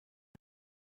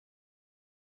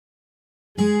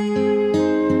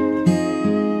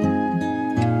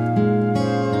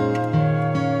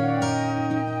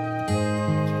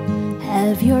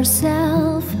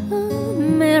yourself a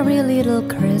merry little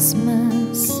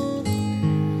Christmas.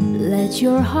 Let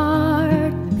your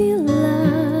heart be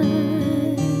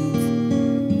light.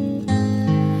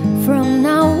 From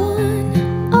now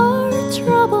on, our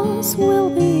troubles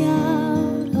will be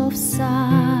out of sight.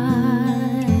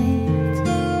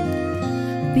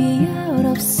 Be out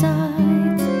of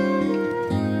sight.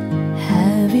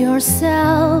 Have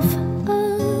yourself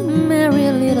a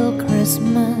merry little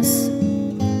Christmas.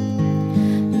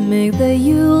 Make the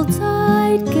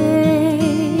Yuletide gay.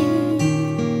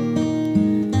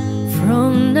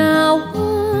 From now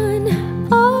on,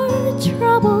 our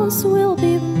troubles will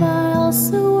be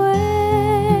miles away.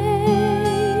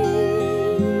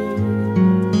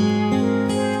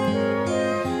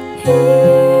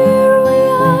 Here we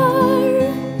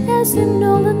are, as in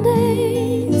olden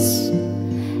days,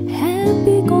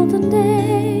 happy golden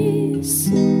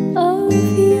days of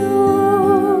yore.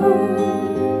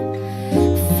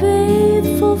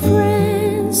 Faithful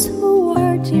friends who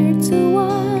are dear to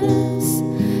us,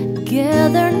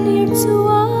 gather near to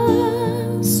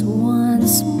us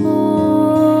once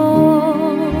more.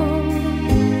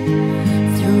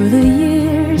 Through the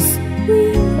years, we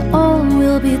all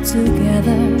will be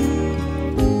together,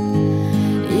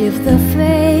 if the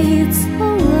fates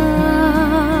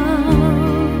allow.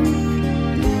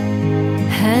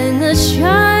 Hang the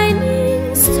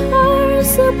shining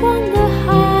stars upon the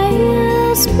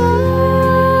highest bough,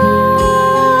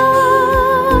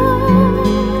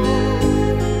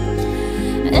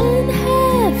 and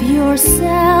have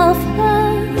yourself a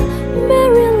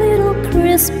merry little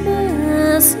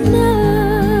Christmas now.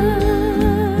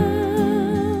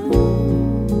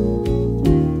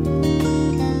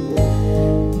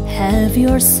 Have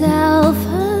yourself a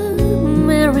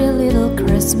merry little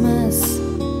Christmas.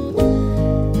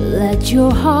 Let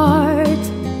your heart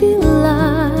be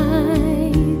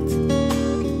light.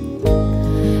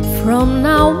 From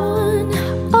now on,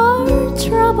 our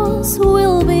troubles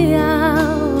will be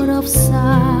out of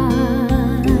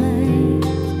sight.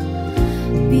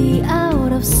 Be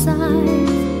out of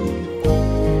sight.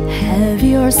 Have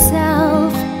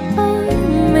yourself a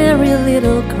merry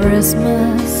little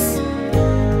Christmas.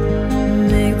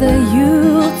 Make the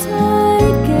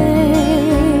Yuletide gay.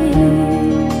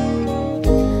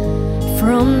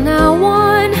 From now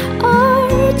on,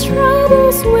 our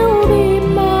troubles will be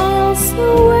miles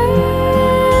away.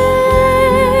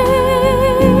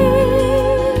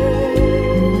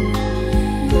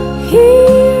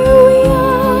 Here we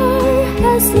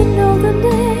are, as in olden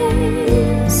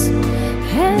days,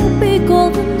 happy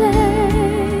golden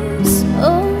days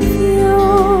of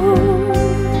yore.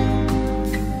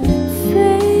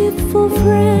 Faithful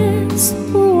friends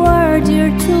who are dear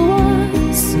to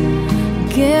us,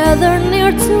 gather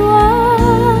near to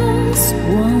us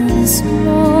once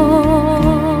more.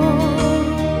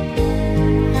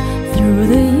 Through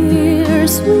the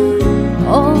years, we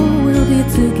all will be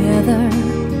together,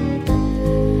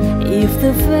 if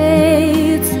the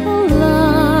fates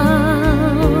allow.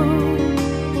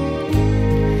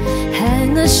 Hang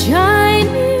the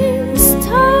shining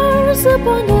stars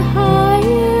upon